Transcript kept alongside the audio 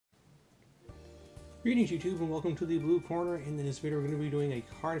Greetings YouTube and welcome to the Blue Corner. In this video we're going to be doing a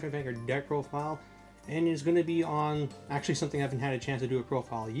Cardfight Vanguard deck profile, and it's going to be on actually something I haven't had a chance to do a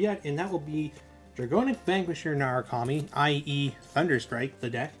profile yet, and that will be Dragonic Vanquisher Narukami, i.e. Thunderstrike,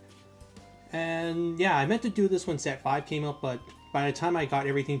 the deck. And yeah, I meant to do this when set 5 came up, but by the time I got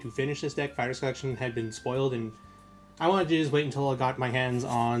everything to finish this deck, Fighter's Collection had been spoiled, and I wanted to just wait until I got my hands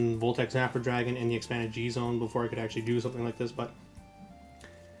on Voltex Zapper Dragon and the expanded G-Zone before I could actually do something like this. But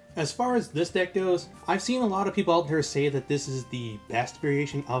as far as this deck goes, I've seen a lot of people out there say that this is the best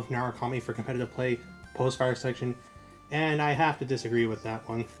variation of Narukami for competitive play post-Fire Section, and I have to disagree with that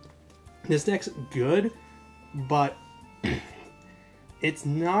one. This deck's good, but it's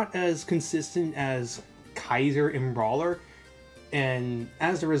not as consistent as Kaiser and Brawler, and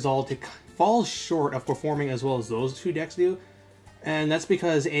as a result, it falls short of performing as well as those two decks do, and that's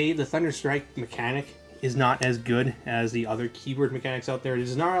because A, the Thunderstrike mechanic is not as good as the other keyword mechanics out there.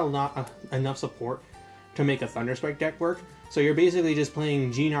 There's not enough support to make a Thunderstrike deck work. So you're basically just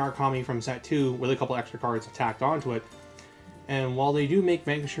playing G Narukami from set 2 with a couple extra cards tacked onto it. And while they do make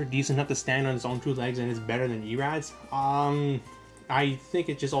Vanquisher decent enough to stand on its own two legs and it's better than Erads, I think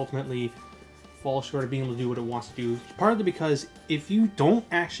it just ultimately falls short of being able to do what it wants to do. Partly because if you don't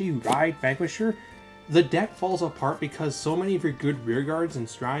actually ride Vanquisher, the deck falls apart because so many of your good rear guards and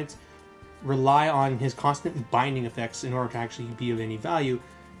strides rely on his constant binding effects in order to actually be of any value,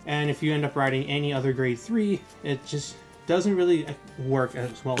 and if you end up riding any other grade 3, it just doesn't really work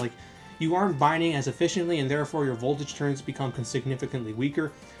as well. Like, you aren't binding as efficiently, and therefore your voltage turns become significantly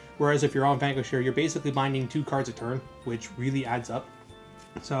weaker, whereas if you're on Vanquisher, you're basically binding 2 cards a turn, which really adds up.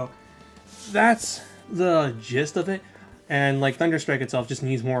 So that's the gist of it. And like Thunderstrike itself just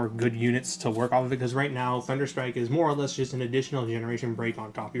needs more good units to work off of it, because right now Thunderstrike is more or less just an additional generation break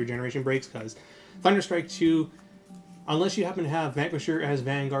on top of your generation breaks, because Thunderstrike 2, unless you happen to have Vanquisher as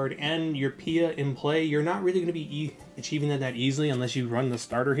Vanguard and your Pia in play, you're not really going to be achieving that easily unless you run the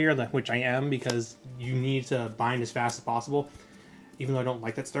starter here, which I am, because you need to bind as fast as possible, even though I don't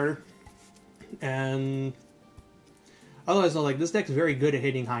like that starter. And otherwise, though, like, this deck's very good at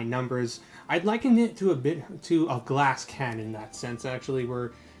hitting high numbers. I'd liken it to a glass cannon in that sense, actually,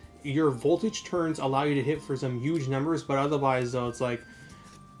 where your voltage turns allow you to hit for some huge numbers, but otherwise, though, it's like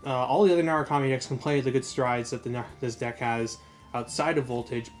all the other Narukami decks can play the good strides that this deck has outside of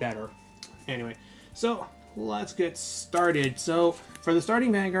voltage better. Anyway, so let's get started. So for the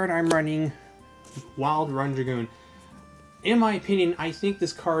starting Vanguard, I'm running Wild Run Dragoon. In my opinion, I think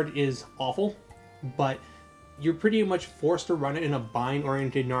this card is awful, but you're pretty much forced to run it in a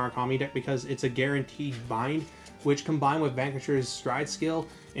bind-oriented Narukami deck because it's a guaranteed bind, which combined with Vanquisher's stride skill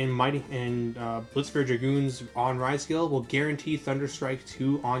and Blitzbear Dragoon's on-ride skill will guarantee Thunderstrike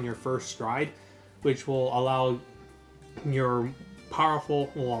 2 on your first stride, which will allow your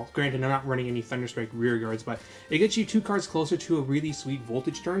powerful, well, granted I'm not running any Thunderstrike rear guards, but it gets you 2 cards closer to a really sweet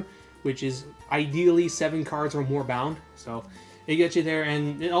voltage turn, which is ideally 7 cards or more bound, so it gets you there,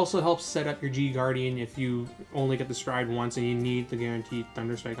 and it also helps set up your G Guardian if you only get the stride once and you need the guaranteed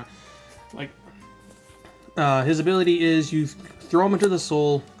Thunderstrike on. Like, his ability is you throw him into the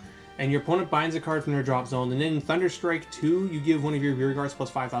soul, and your opponent binds a card from their drop zone, and then in Thunderstrike 2, you give one of your rear guards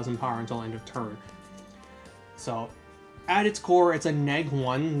plus 5,000 power until end of turn. So, at its core, it's a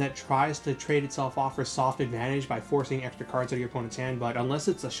neg-1 that tries to trade itself off for soft advantage by forcing extra cards out of your opponent's hand, but unless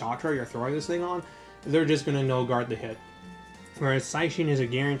it's a Shatra you're throwing this thing on, they're just going to no-guard the hit. Whereas Saishin is a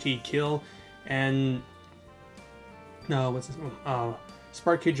guaranteed kill, and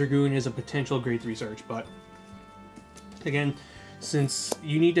Spark Kid Dragoon is a potential grade 3 search. But again, since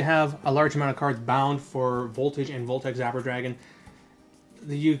you need to have a large amount of cards bound for Voltage and Voltex Zapper Dragon,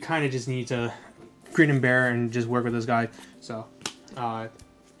 you kind of just need to grin and bear and just work with this guy. So,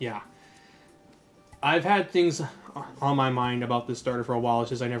 yeah. I've had things on my mind about this starter for a while.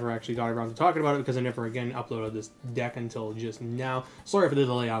 It's just I never actually got around to talking about it because I never again uploaded this deck until just now. Sorry for the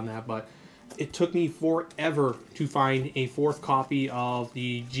delay on that, but it took me forever to find a 4th copy of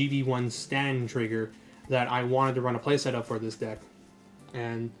the GB1 stand trigger that I wanted to run a playset of for this deck.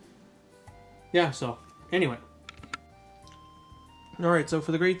 And yeah, so anyway. Alright, so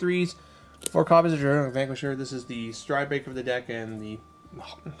for the grade 3s, 4 copies of Dragonic Vanquisher. This is the stride breaker of the deck and the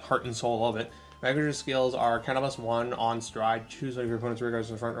heart and soul of it. Vanquisher's skills are Cannabis 1 on stride, choose one of your opponent's rear guards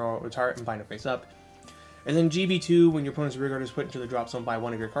in the front row, retire it, and bind it face up. And then GB2, when your opponent's rear guard is put into the drop zone by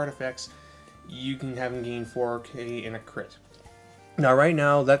one of your card effects, you can have him gain 4k and a crit. Now, right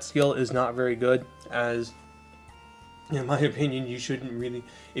now, that skill is not very good, as, in my opinion, you shouldn't really...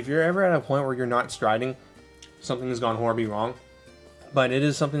 If you're ever at a point where you're not striding, something has gone horribly wrong. But it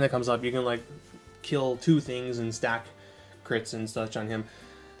is something that comes up. You can, like, kill 2 things and stack crits and such on him.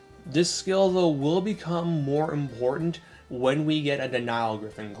 This skill, though, will become more important when we get a Denial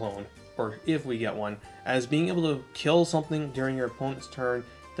Griffin clone, or if we get one, as being able to kill something during your opponent's turn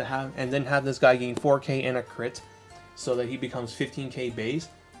to have, and then have this guy gain 4k and a crit, so that he becomes 15k base.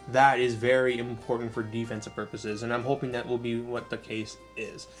 That is very important for defensive purposes, and I'm hoping that will be what the case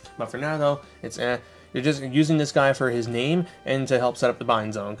is. But for now, though, it's you're just using this guy for his name and to help set up the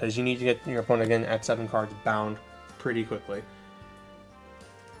bind zone, because you need to get your opponent again at 7 cards bound pretty quickly.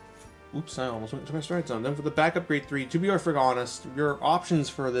 Oops, I almost went to my stride zone. Then for the backup grade 3, to be honest, your options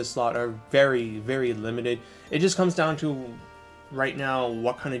for this slot are very, very limited. It just comes down to, right now,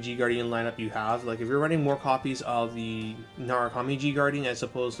 what kind of G-Guardian lineup you have. Like, if you're running more copies of the Narukami G-Guardian as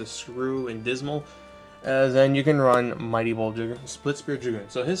opposed to Screw and Dismal, then you can run Mighty Bolt Split Spear Dragoon.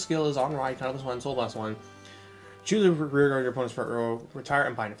 So his skill is on ride, kind of +1, soul +1. Choose a rear guard your opponent's front row, retire,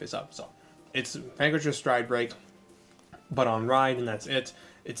 and bind it face up. So it's Vanquisher Stride Break, but on ride, and that's it.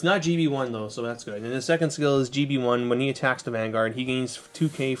 It's not GB1 though, so that's good. And the second skill is GB1. When he attacks the Vanguard, he gains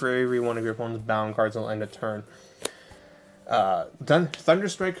 2k for every one of your opponent's bound cards until end of turn.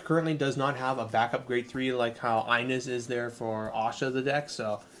 Thunderstrike currently does not have a backup grade 3 like how Ines is there for Asha the deck,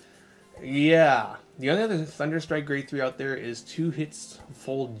 so yeah. The only other Thunderstrike grade 3 out there is 2 hits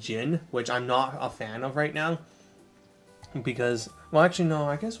full Jin, which I'm not a fan of right now. Because, well actually no,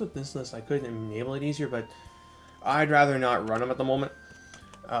 I guess with this list I could enable it easier, but I'd rather not run them at the moment.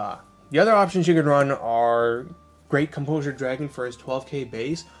 The other options you could run are Great Composure Dragon for his 12k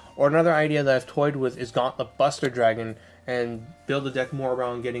base, or another idea that I've toyed with is Gauntlet Buster Dragon, and build the deck more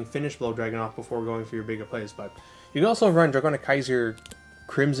around getting Finish Blow Dragon off before going for your bigger plays. But you can also run Dragonic Kaiser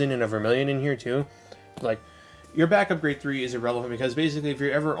Crimson and a Vermilion in here too. Like, your backup grade 3 is irrelevant because basically if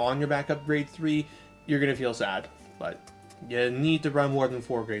you're ever on your backup grade 3, you're going to feel sad. But you need to run more than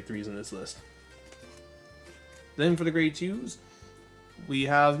 4 grade 3s in this list. Then for the grade 2s, we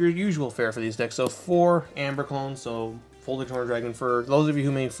have your usual fare for these decks. So 4 Amber Clones, so Folded Torn Dragon. For those of you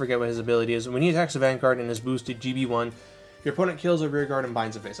who may forget what his ability is, when he attacks a Vanguard and is boosted GB1, your opponent kills a rear guard and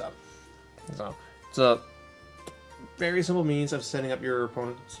binds it face up. So it's a very simple means of setting up your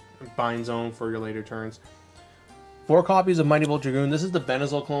opponent's bind zone for your later turns. 4 copies of Mighty Bolt Dragoon. This is the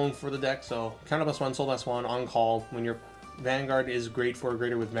Benazol clone for the deck, so counter +1, soul +1, on call. When your Vanguard is grade 4 or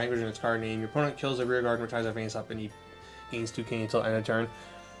greater with Vanguard in its card name, your opponent kills a rear guard and retires their face up, and he gains 2k until end of turn.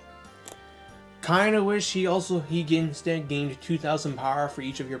 Kinda wish he instead gained 2000 power for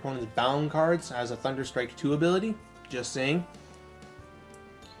each of your opponent's bound cards as a Thunderstrike 2 ability. Just saying.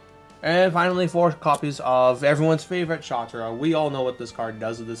 And finally, 4 copies of everyone's favorite Shatra. We all know what this card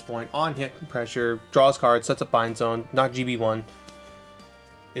does at this point. On hit, pressure, draws cards, sets up bind zone, not GB1.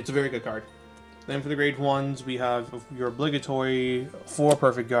 It's a very good card. Then for the grade 1s, we have your obligatory 4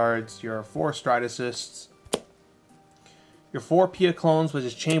 Perfect Guards, your 4 Stride Assists, your 4 Pia Clones, which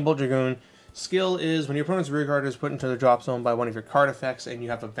is Chain Bolt Dragoon. Skill is when your opponent's rear guard is put into the drop zone by one of your card effects and you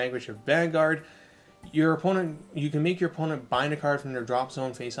have a Vanquisher Vanguard, you can make your opponent bind a card from their drop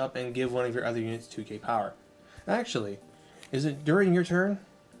zone face up and give one of your other units 2k power. Actually, is it during your turn?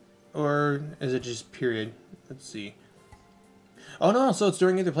 Or is it just period? Let's see. Oh no, so it's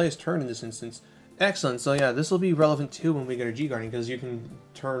during either player's turn in this instance. Excellent, so yeah, this will be relevant too when we get our G-Guardian, because you can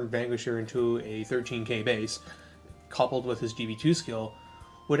turn Vanquisher into a 13k base, coupled with his GB2 skill,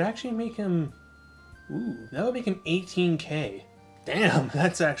 would actually make him... Ooh, that would make him 18k. Damn,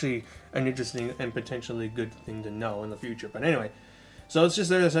 that's actually an interesting and potentially good thing to know in the future. But anyway, so it's just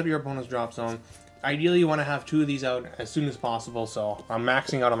there to set up your opponent's drop zone. Ideally, you want to have 2 of these out as soon as possible, so I'm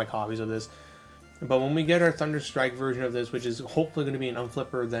maxing out on my copies of this. But when we get our Thunderstrike version of this, which is hopefully going to be an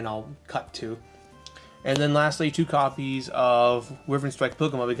unflipper, then I'll cut to. And then lastly, 2 copies of Wyvern Strike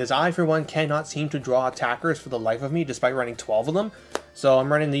Pokemon, because I, for one, cannot seem to draw attackers for the life of me, despite running 12 of them. So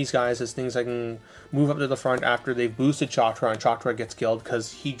I'm running these guys as things I can move up to the front after they've boosted Chakra, and Chakra gets killed,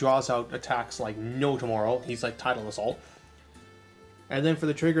 because he draws out attacks like no tomorrow. He's like Tidal Assault. And then for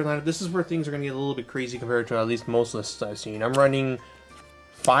the trigger lineup, this is where things are going to get a little bit crazy compared to at least most lists I've seen. I'm running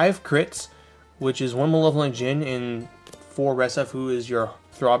 5 crits, which is 1 Malevolent Djinn and 4 Resef, who is your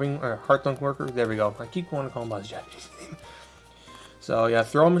throbbing or Heartthunk worker. There we go. I keep wanting to call him by his Japanese name. So yeah,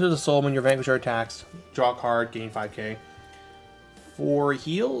 throw him into the soul when your Vanquisher attacks. Draw a card, gain 5k. 4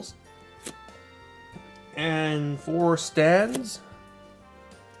 heals. And 4 stands.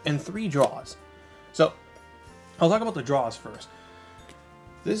 And 3 draws. So, I'll talk about the draws first.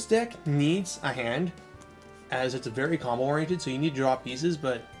 This deck needs a hand, as it's very combo oriented, so you need to draw pieces,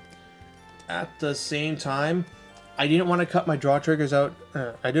 but at the same time, I didn't want to cut my draw triggers out.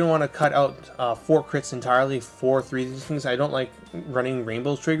 I didn't want to cut out 4 crits entirely for 3 of these things. I don't like running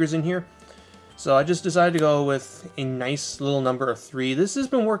Rainbow's triggers in here. So I just decided to go with a nice little number of 3. This has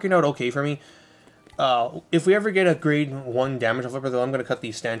been working out okay for me. If we ever get a grade 1 damage flipper, though, I'm going to cut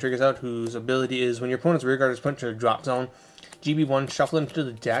these stand triggers out, whose ability is when your opponent's rear guard is put into a drop zone, GB1, shuffle it into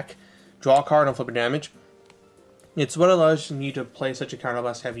the deck, draw a card, and flip a damage. It's what allows me to play such a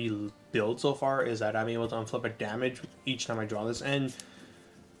counterblast heavy build so far, is that I'm able to unflip a damage each time I draw this. And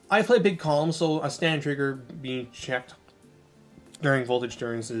I play big columns, so a stand trigger being checked during voltage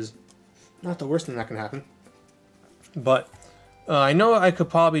turns is not the worst thing that can happen. But I know I could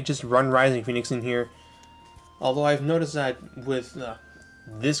probably just run Rising Phoenix in here, although I've noticed that with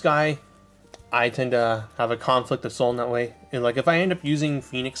this guy, I tend to have a conflict of soul in that way. And like if I end up using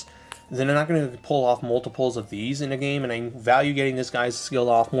Phoenix, then I'm not going to pull off multiples of these in a game, and I value getting this guy's skill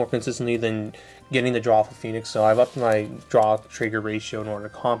off more consistently than getting the draw for Phoenix, so I've upped my draw trigger ratio in order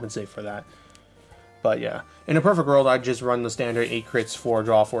to compensate for that. But yeah, in a perfect world, I'd just run the standard 8 crits, 4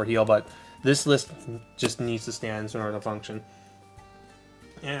 draw, 4 heal, but this list just needs to stand in order to function.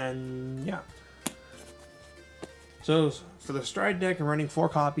 And yeah. So for the Stride deck, I'm running 4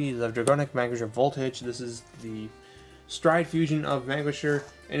 copies of Dragonic, Vanquisher, Voltage. This is the Stride fusion of Vanquisher,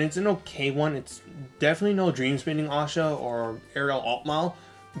 and it's an okay one. It's definitely no Dream Spinning Asha or Aerial Altmal,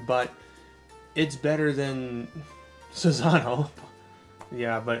 but it's better than Susano.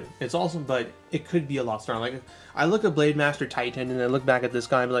 Yeah, but it's also, but it could be a lot stronger. Like, I look at Blade Master Titan and I look back at this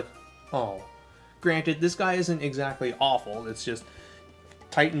guy and be like, oh, granted, this guy isn't exactly awful. It's just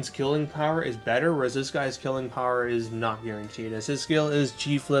Titan's killing power is better, whereas this guy's killing power is not guaranteed. As his skill is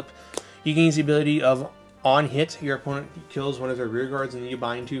G-Flip, he gains the ability of on hit, your opponent kills one of their rear guards and you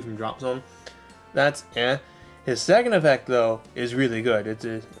bind 2 from drop zone. That's eh. His second effect, though, is really good,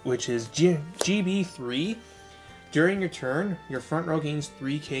 which is GB3. During your turn, your front row gains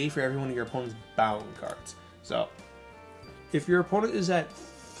 3k for every one of your opponent's bound cards. So, if your opponent is at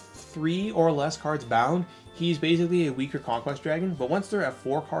 3 or less cards bound, he's basically a weaker Conquest Dragon, but once they're at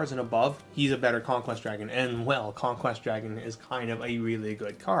 4 cards and above, he's a better Conquest Dragon. And, well, Conquest Dragon is kind of a really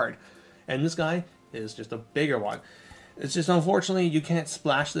good card. And this guy is just a bigger one. It's just, unfortunately, you can't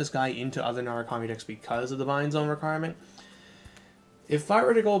splash this guy into other Narukami decks because of the Bind Zone requirement. If I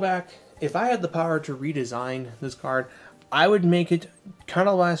were to go back, if I had the power to redesign this card, I would make it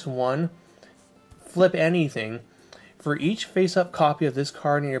Counterblast 1, flip anything. For each face-up copy of this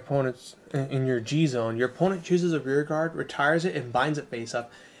card in your opponent's in your G zone, your opponent chooses a rear guard, retires it, and binds it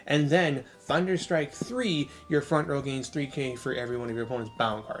face-up. And then, Thunder Strike 3, your front row gains 3k for every one of your opponent's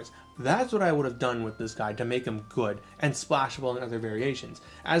bound cards. That's what I would have done with this guy to make him good and splashable in other variations.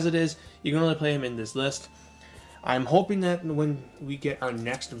 As it is, you can only play him in this list. I'm hoping that when we get our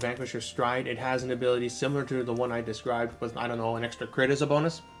next Vanquisher Stride, it has an ability similar to the one I described with, I don't know, an extra crit as a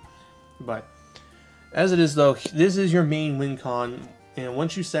bonus. But as it is, though, this is your main win con, and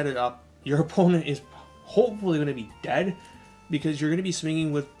once you set it up, your opponent is hopefully going to be dead, because you're going to be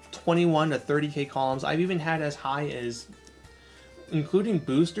swinging with 21 to 30k columns. I've even had as high as, including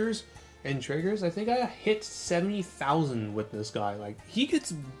boosters and triggers, I think I hit 70,000 with this guy. Like, he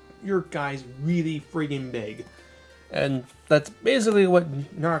gets your guys really friggin' big. And that's basically what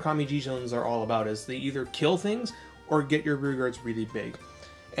Narukami G-Zones are all about, is they either kill things or get your rear guards really big.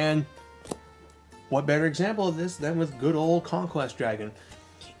 And what better example of this than with good old Conquest Dragon.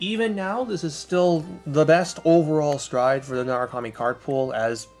 Even now, this is still the best overall stride for the Narukami card pool,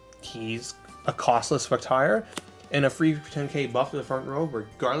 as he's a costless retire and a free 10k buff to the front row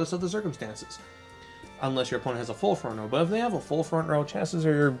regardless of the circumstances. Unless your opponent has a full front row. But if they have a full front row, chances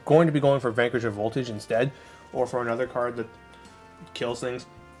are you're going to be going for Vanquisher Voltage instead, or for another card that kills things.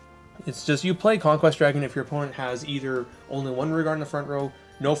 It's just, you play Conquest Dragon if your opponent has either only one rear guard in the front row,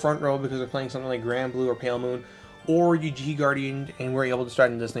 no front row because they're playing something like Grand Blue or Pale Moon, or you G-Guardian and we're able to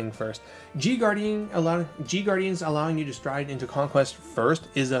stride into this thing first. G-Guardians allowing you to stride into Conquest first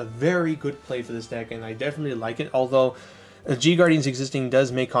is a very good play for this deck, and I definitely like it, although G-Guardians existing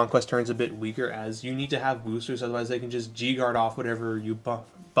does make Conquest turns a bit weaker, as you need to have boosters, otherwise they can just G-Guard off whatever you buff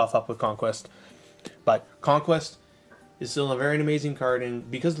up with Conquest. But Conquest is still a very amazing card, and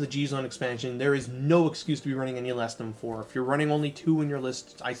because of the G-Zone expansion, there is no excuse to be running any less than 4. If you're running only 2 in your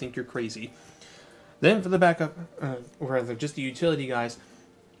list, I think you're crazy. Then for the backup, or rather just the utility guys,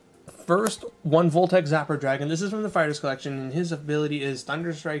 first, one Voltec Zapper Dragon. This is from the Fighters Collection, and his ability is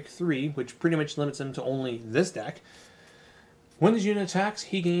Thunder Strike 3, which pretty much limits him to only this deck. When this unit attacks,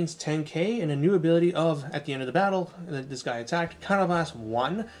 he gains 10k, and a new ability of, at the end of the battle, that this guy attacked, Counterblast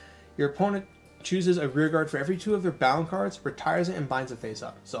 1. Your opponent chooses a rear guard for every 2 of their bound cards, retires it, and binds it face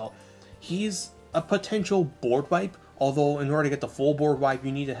up. So, he's a potential board wipe, although in order to get the full board wipe,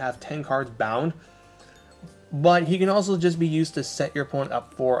 you need to have 10 cards bound. But he can also just be used to set your opponent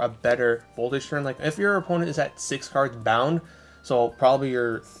up for a better voltage turn. Like if your opponent is at 6 cards bound, so probably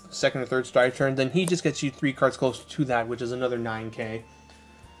your second or third stride turn, then he just gets you 3 cards close to that, which is another 9k.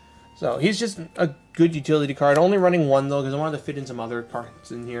 So he's just a good utility card. Only running 1 though, because I wanted to fit in some other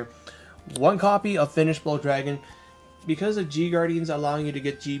cards in here. 1 copy of Finish Blow Dragon. Because of G Guardians allowing you to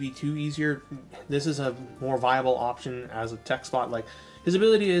get GB2 easier, this is a more viable option as a tech spot. Like his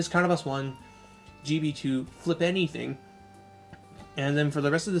ability is kind of +1, GB2, flip anything. And then for the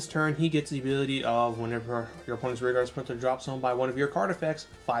rest of this turn, he gets the ability of whenever your opponent's rear guard is put to drop zone by one of your card effects,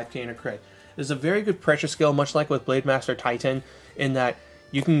 5k and a crit. It's a very good pressure skill, much like with Blade Master Titan, in that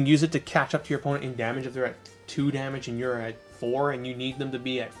you can use it to catch up to your opponent in damage if they're at 2 damage and you're at 4 and you need them to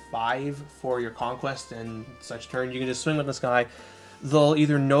be at 5 for your conquest and such turn. You can just swing with this guy. They'll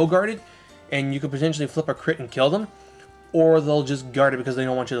either no guard it and you could potentially flip a crit and kill them, or they'll just guard it because they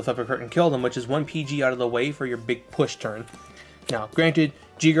don't want you to flip a crit and kill them, which is 1 PG out of the way for your big push turn. Now, granted,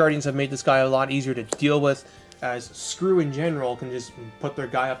 G Guardians have made this guy a lot easier to deal with, as Screw in general can just put their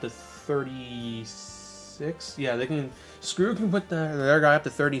guy up to 36. Yeah, they can. Screw can put their guy up to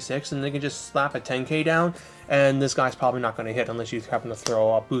 36, and they can just slap a 10k down, and this guy's probably not going to hit unless you happen to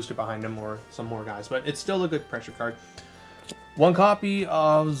throw a booster behind him or some more guys. But it's still a good pressure card. 1 copy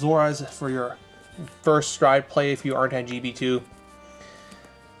of Zoraz for your first stride play if you aren't at GB2.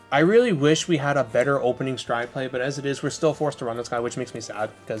 I really wish we had a better opening stride play, but as it is, we're still forced to run this guy, which makes me sad,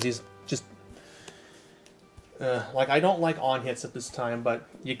 because he's just... like, I don't like on-hits at this time, but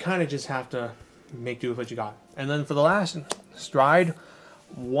you kind of just have to make do with what you got. And then for the last stride,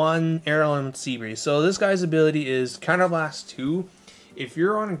 1 Air Element Sea Breeze. So this guy's ability is Counterblast 2. If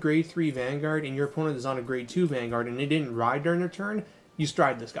you're on a grade 3 Vanguard and your opponent is on a grade 2 Vanguard and they didn't ride during their turn, you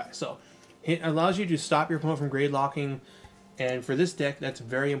stride this guy. So it allows you to stop your opponent from grade locking. And for this deck, that's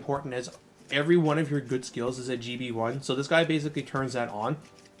very important, as every one of your good skills is at GB1. So this guy basically turns that on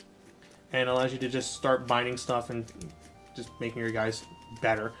and allows you to just start binding stuff and just making your guys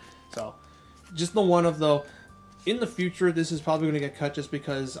better. So just the one of, though, in the future, this is probably going to get cut just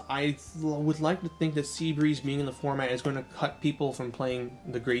because I would like to think that Sea Breeze being in the format is going to cut people from playing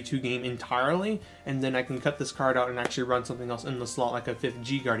the grade 2 game entirely, and then I can cut this card out and actually run something else in the slot, like a 5th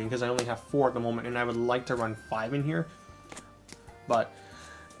G Guardian, because I only have 4 at the moment, and I would like to run 5 in here. But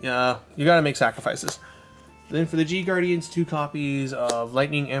yeah, you gotta make sacrifices. Then for the G Guardians, 2 copies of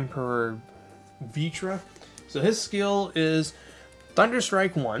Lightning Emperor Vitra. So his skill is Thunder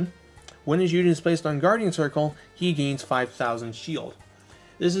Strike 1. When his unit is placed on Guardian Circle, he gains 5,000 shield.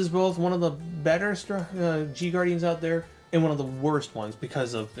 This is both one of the better G Guardians out there and one of the worst ones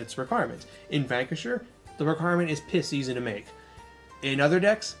because of its requirements. In Vanquisher, the requirement is piss easy to make. In other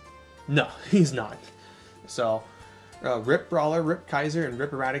decks, no, he's not. So Rip Brawler, Rip Kaiser, and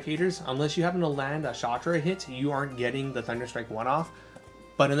Rip Eradicators, unless you happen to land a Shatra hit, you aren't getting the Thunderstrike 1 off.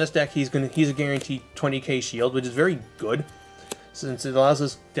 But in this deck, he's a guaranteed 20k shield, which is very good, since it allows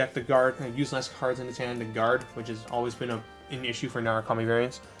this deck to guard and use less cards in its hand to guard, which has always been an issue for Narukami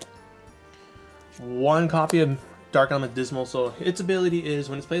variants. 1 copy of Dark Element Dismal. So its ability is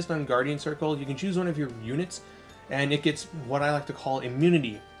when it's placed on Guardian Circle, you can choose one of your units, and it gets what I like to call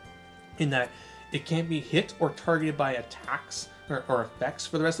immunity, in that it can't be hit or targeted by attacks or effects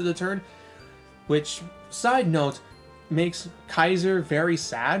for the rest of the turn, which, side note, makes Kaiser very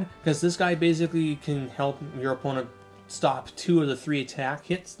sad, because this guy basically can help your opponent stop 2 of the 3 attack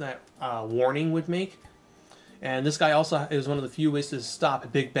hits that Warning would make. And this guy also is one of the few ways to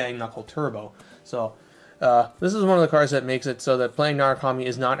stop Big Bang Knuckle Turbo. So this is one of the cards that makes it so that playing Narukami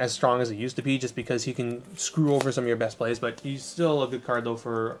is not as strong as it used to be, just because he can screw over some of your best plays, but he's still a good card though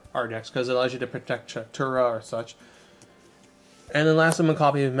for our decks, because it allows you to protect Chatura or such. And then last, 1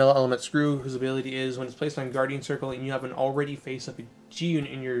 copy of Mellow Element Screw, whose ability is when it's placed on Guardian Circle and you have an already face-up G unit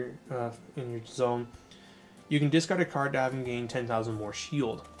in your zone, you can discard a card to have him gain 10,000 more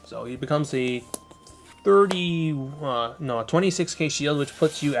shield. So he becomes a 26k shield, which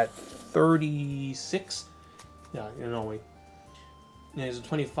puts you at 36. Yeah, no, wait. Yeah, he's a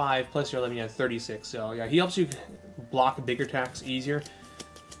 25 plus your 11, yeah, 36. So yeah, he helps you block bigger attacks easier.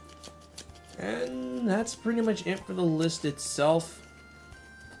 And that's pretty much it for the list itself.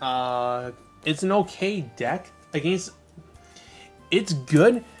 It's an okay deck against... It's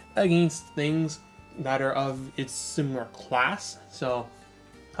good against things that are of its similar class. So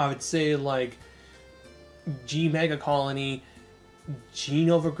I would say like G Mega Colony, G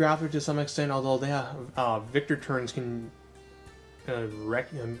Nova Grappler to some extent, although they have Victor turns can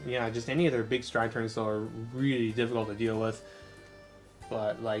yeah, just any of their big stride turns though are really difficult to deal with.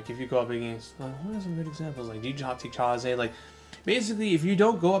 But like if you go up against, what are some good examples, like G-Chop, Chaze, like basically if you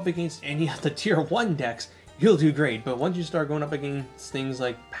don't go up against any of the tier 1 decks, you'll do great. But once you start going up against things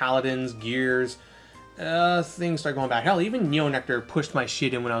like paladins, gears, things start going back. Hell, even Neo Nectar pushed my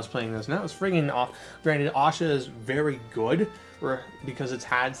shit in when I was playing this, and that was friggin' granted, Asha is very good because it's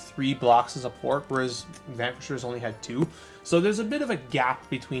had 3 blocks of support, whereas Vanquisher's only had 2. So there's a bit of a gap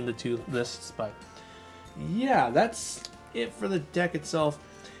between the 2 lists, but yeah, that's it for the deck itself.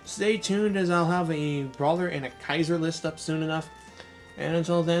 Stay tuned, as I'll have a Brawler and a Kaiser list up soon enough. And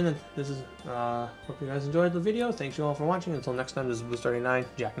until then, this is hope you guys enjoyed the video. Thanks you all for watching. Until next time, this is Blue39,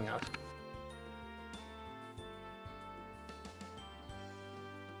 jacking out.